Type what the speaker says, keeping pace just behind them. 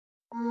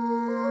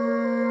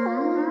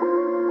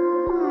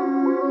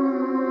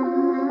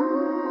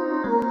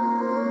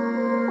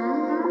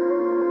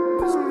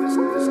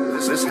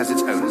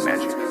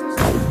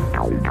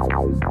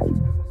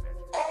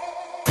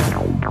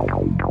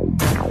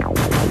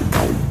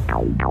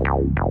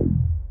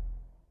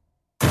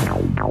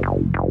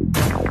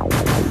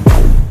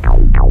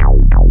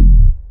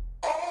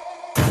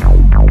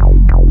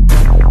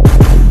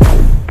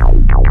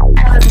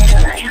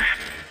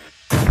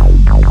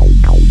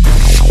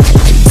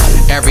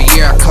Every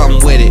year I come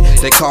with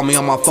it. They call me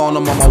on my phone,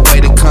 I'm on my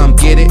way to come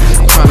get it.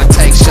 Trying to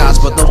take shots,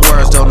 but the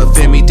words don't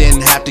offend me.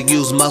 Didn't have to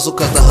use muscle,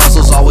 cause the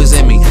hustle's always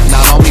in me.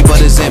 Not on me,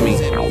 but it's in me.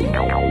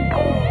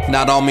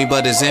 Not on me,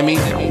 but it's in me.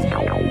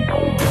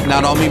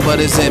 Not on me, but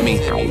it's in me.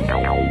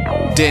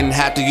 Didn't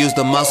have to use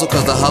the muscle,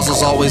 cause the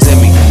hustle's always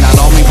in me. Not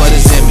on me, but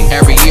it's in me.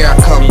 Every year I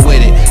come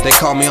with it. They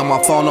call me on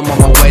my phone, I'm on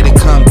my way to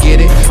come get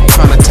it.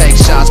 Trying to take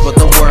shots, but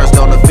the words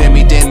don't offend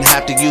me. Didn't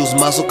have to use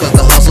muscle, cause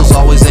the hustle's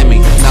always in me.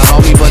 Not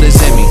on me, but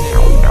it's in me.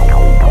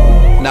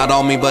 Not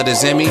on me, but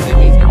it's in me.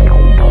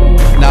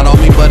 Not on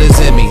me, but it's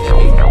in me.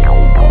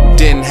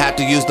 Didn't have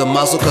to use the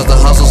muscle, cause the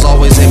hustle's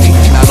always in me.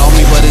 Not on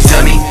me, but it's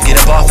in me.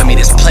 Get up off of me,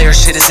 this player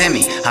shit is in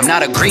me. I'm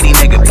not a greedy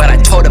nigga, but I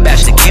told a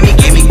batch to gimme,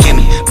 gimme,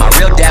 gimme. My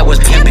real dad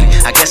was pimping,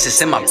 I guess it's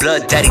in my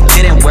blood. Daddy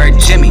didn't wear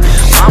Jimmy.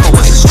 Mama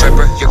was a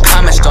stripper, your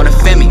comments don't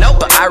offend me.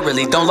 But I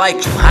really don't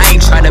like you, I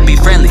ain't trying to be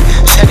friendly.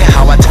 Check out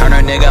how I turn her,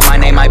 nigga, my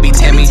name might be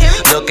Timmy.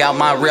 Look out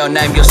my real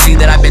name, you'll see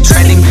that I've been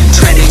trending,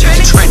 trending,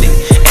 trending.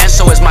 And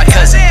so is my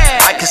cousin.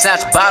 I can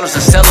snatch bottles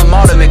and sell them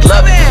all to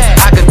McLovin.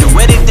 I can do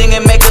anything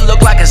and make it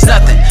look like it's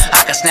nothing.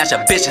 I can snatch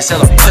a bitch and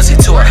sell her pussy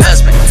to her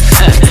husband.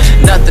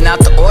 Nothing out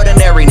the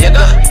ordinary,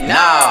 nigga.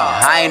 Nah,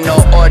 I ain't no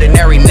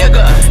ordinary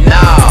nigga.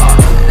 Nah,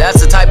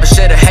 that's the type of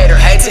shit a hater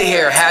hates to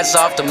hear. Hats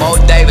off to Mo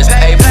Davis,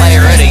 paid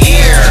player of the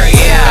year.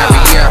 Yeah.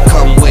 Every year I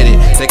come with it.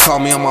 They call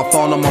me on my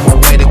phone, I'm on my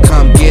way to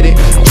come get it.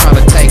 Trying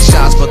to take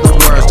shots, but the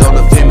words don't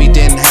offend me.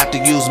 Didn't have to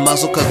use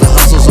muscle, cause the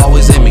hustle's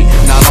always in me.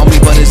 Not on me,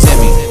 but it's in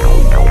me.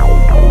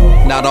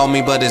 Not on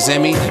me, but it's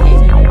in me.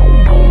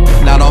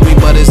 Not on me,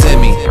 but it's in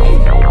me.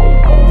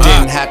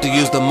 Didn't have to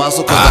use the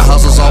muscle, cause the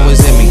hustle's always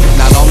in me.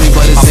 Not on me,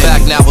 but it's in me. I'm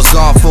back now, was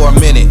gone for a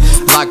minute.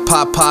 Like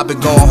pop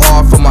and going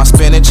hard for my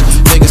spinach.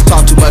 Niggas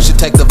talk too much to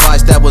take the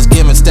advice that was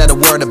given. Instead of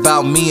worrying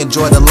about me,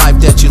 enjoy the life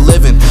that you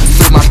living.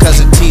 Free my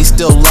cousin T,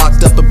 still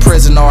locked up in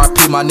prison.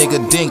 RIP my nigga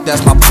Dink,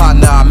 that's my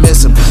partner, I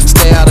miss him.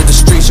 Stay out of the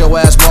streets, your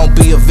ass won't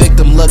be a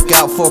victim. Look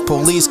out for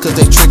police, cause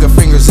they trigger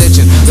fingers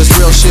itching. This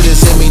real shit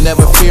is in me,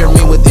 never fear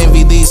me with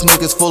envy. These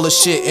niggas full of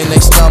shit and they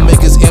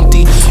stomach is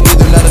empty.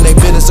 Either none of their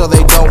business or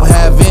they don't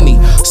have any.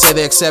 Say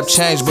they accept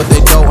change, but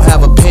they don't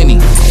have a penny.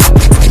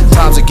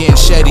 Times are getting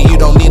shady, you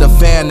don't need a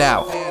fan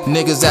out.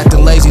 Niggas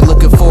acting lazy,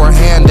 looking for a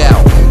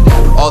handout.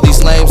 All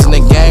these lames in the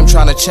game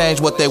trying to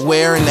change what they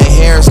wear and their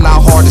hair, is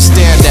not hard to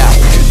stand out.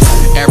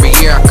 Every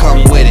year I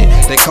come with it.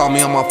 They call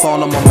me on my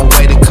phone, I'm on my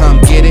way to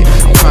come get it.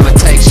 Trying to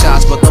take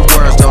shots, but the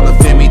words don't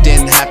offend me.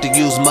 Didn't have to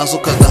use muscle,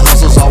 cause the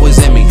hustle's always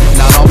in me.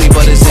 Not on me,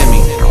 but it's in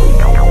me.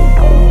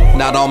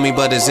 Not on me,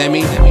 but it's in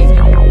me.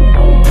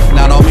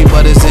 Not on me,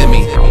 but it's in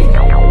me.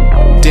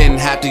 Didn't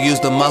have to use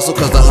the muscle,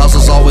 cause the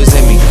hustle's always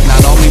in me.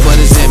 Not on me, but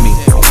it's in me.